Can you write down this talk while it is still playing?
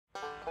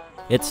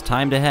It's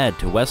time to head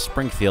to West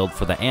Springfield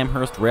for the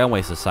Amherst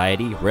Railway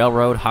Society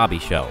Railroad Hobby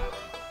Show.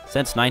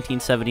 Since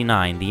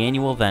 1979, the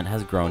annual event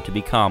has grown to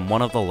become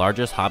one of the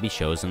largest hobby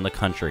shows in the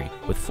country,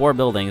 with 4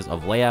 buildings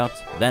of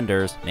layouts,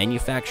 vendors,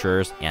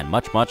 manufacturers, and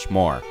much, much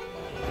more.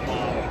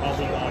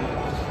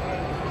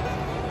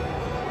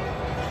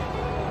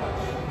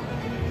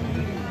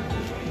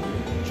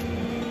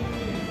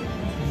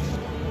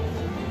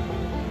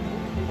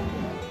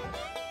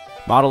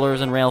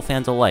 Modelers and rail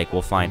fans alike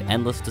will find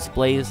endless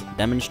displays,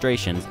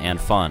 demonstrations,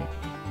 and fun.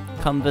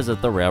 Come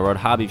visit the Railroad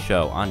Hobby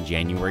Show on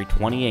January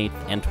 28th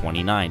and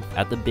 29th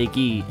at the Big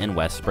E in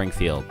West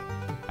Springfield.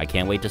 I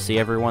can't wait to see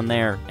everyone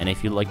there, and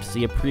if you'd like to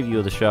see a preview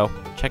of the show,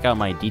 check out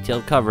my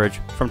detailed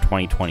coverage from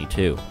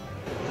 2022.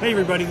 Hey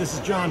everybody, this is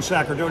John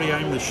Sacerdoti.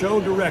 I'm the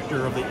show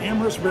director of the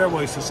Amherst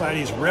Railway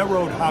Society's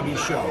Railroad Hobby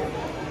Show.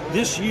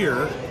 This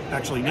year,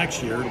 actually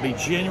next year, it'll be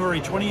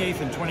January 28th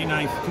and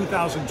 29th,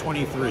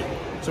 2023.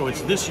 So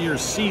it's this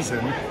year's season,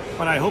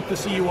 but I hope to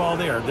see you all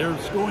there.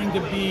 There's going to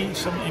be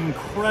some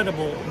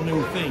incredible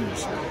new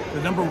things.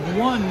 The number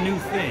one new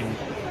thing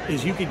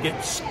is you could get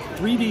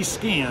 3D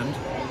scanned,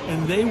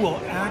 and they will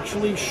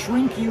actually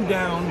shrink you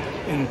down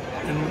and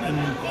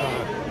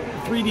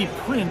 3D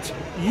print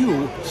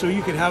you so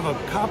you could have a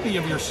copy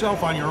of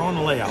yourself on your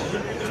own layout.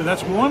 So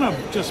that's one of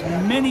just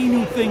many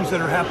new things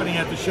that are happening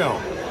at the show.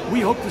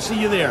 We hope to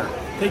see you there.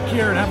 Take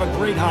care and have a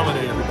great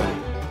holiday,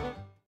 everybody.